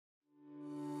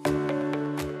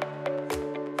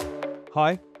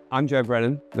Hi, I'm Joe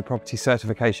Brennan, the Property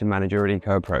Certification Manager at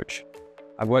EcoApproach.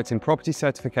 I've worked in property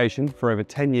certification for over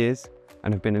 10 years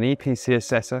and have been an EPC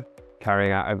assessor,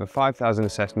 carrying out over 5,000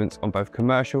 assessments on both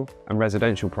commercial and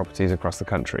residential properties across the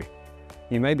country.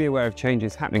 You may be aware of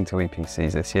changes happening to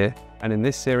EPCs this year, and in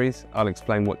this series, I'll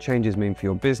explain what changes mean for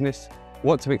your business,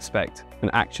 what to expect,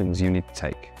 and actions you need to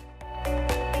take.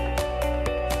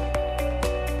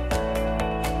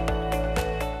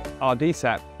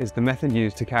 RdSAP is the method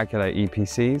used to calculate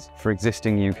EPCs for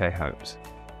existing UK homes.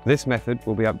 This method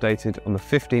will be updated on the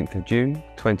 15th of June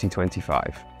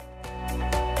 2025.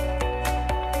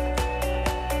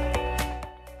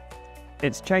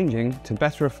 It's changing to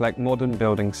better reflect modern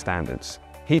building standards,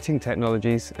 heating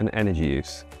technologies and energy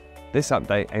use. This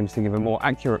update aims to give a more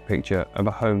accurate picture of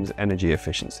a home's energy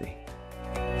efficiency.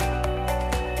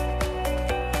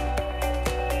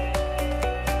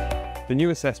 The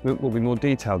new assessment will be more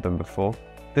detailed than before.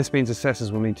 This means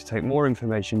assessors will need to take more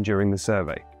information during the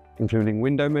survey, including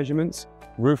window measurements,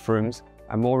 roof rooms,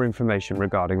 and more information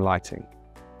regarding lighting.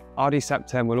 RdSAP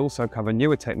 10 will also cover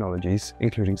newer technologies,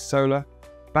 including solar,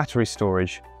 battery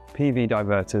storage, PV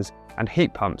diverters, and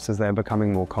heat pumps as they are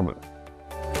becoming more common.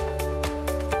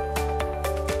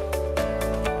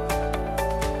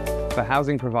 For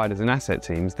housing providers and asset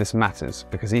teams, this matters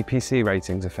because EPC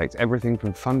ratings affect everything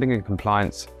from funding and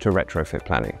compliance to retrofit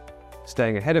planning.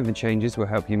 Staying ahead of the changes will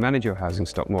help you manage your housing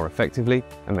stock more effectively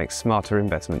and make smarter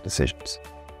investment decisions.